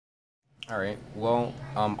All right. Well,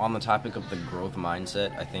 on the topic of the growth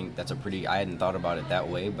mindset, I think that's I hadn't thought about it that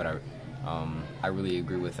way, but I really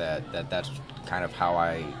agree with that. That's kind of how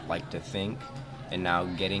I like to think. And now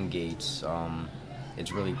getting Gates,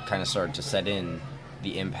 it's really kind of started to set in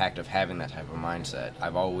the impact of having that type of mindset.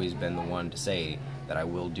 I've always been the one to say that I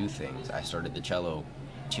will do things. I started the cello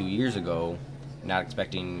 2 years ago, not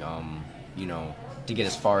expecting, to get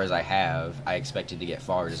as far as I have. I expected to get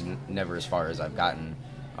far, just never as far as I've gotten,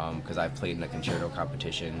 because I've played in a concerto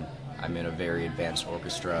competition. I'm in a very advanced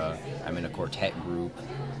orchestra. I'm in a quartet group,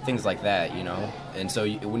 things like that, And so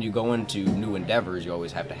when you go into new endeavors, you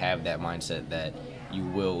always have to have that mindset that you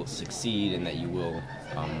will succeed and that you will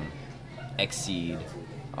exceed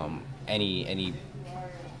any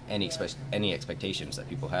expectations that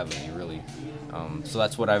people have of you, really. So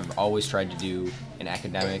that's what I've always tried to do in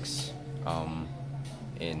academics,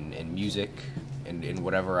 in music, in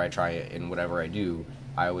whatever I do.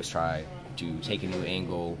 I always try to take a new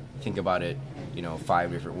angle, think about it,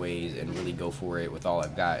 5 different ways, and really go for it with all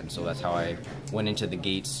I've got. And so that's how I went into the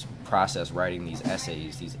Gates process, writing these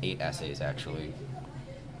essays, these 8 essays actually.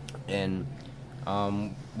 And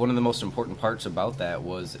one of the most important parts about that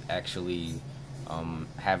was actually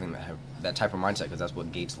having that type of mindset, because that's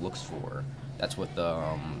what Gates looks for. That's what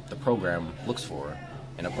the program looks for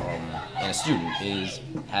in a student, is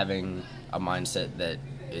having a mindset that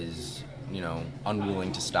is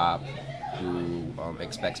unwilling to stop, who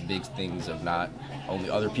expects big things of not only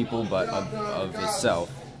other people but of itself.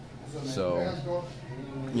 So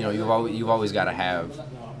you've always got to have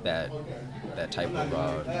that type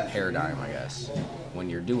of paradigm, I guess, when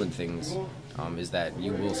you're doing things, is that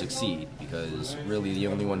you will succeed, because really the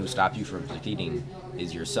only one who stops you from succeeding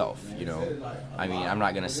is yourself. I mean, I'm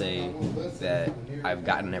not going to say that I've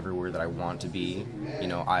gotten everywhere that I want to be.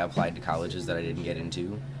 I applied to colleges that I didn't get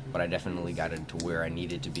into, but I definitely got into where I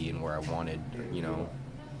needed to be and where I wanted,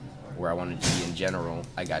 where I wanted to be in general.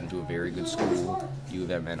 I got into a very good school, U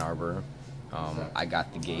of M Ann Arbor. I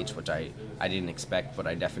got the Gates, which I didn't expect, but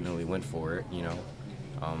I definitely went for it, and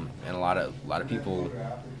a lot of people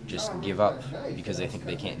just give up because they think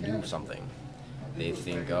they can't do something. They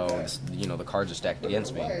think, the cards are stacked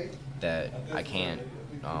against me, that I can't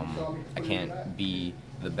be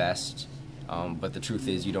the best. But the truth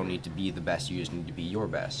is, you don't need to be the best. You just need to be your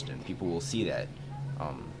best, and people will see that.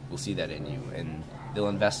 Will see that in you, and they'll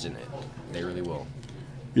invest in it. They really will.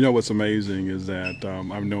 What's amazing is that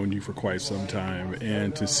I've known you for quite some time,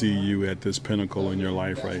 and to see you at this pinnacle in your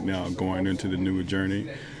life right now, going into the new journey,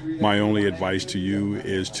 my only advice to you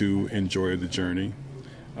is to enjoy the journey.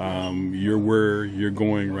 You're where you're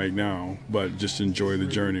going right now, but just enjoy the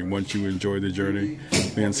journey. Once you enjoy the journey,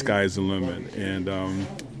 then sky's the limit. And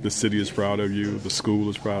the city is proud of you. The school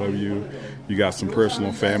is proud of you. You got some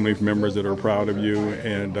personal family members that are proud of you,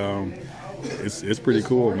 and it's pretty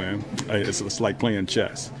cool, man. It's like playing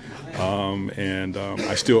chess.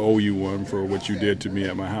 I still owe you one for what you did to me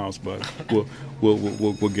at my house, but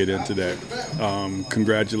we'll get into that.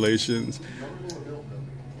 Congratulations,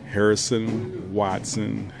 Harrison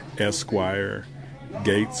Watson, Esquire,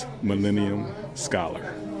 Gates Millennium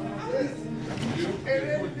Scholar.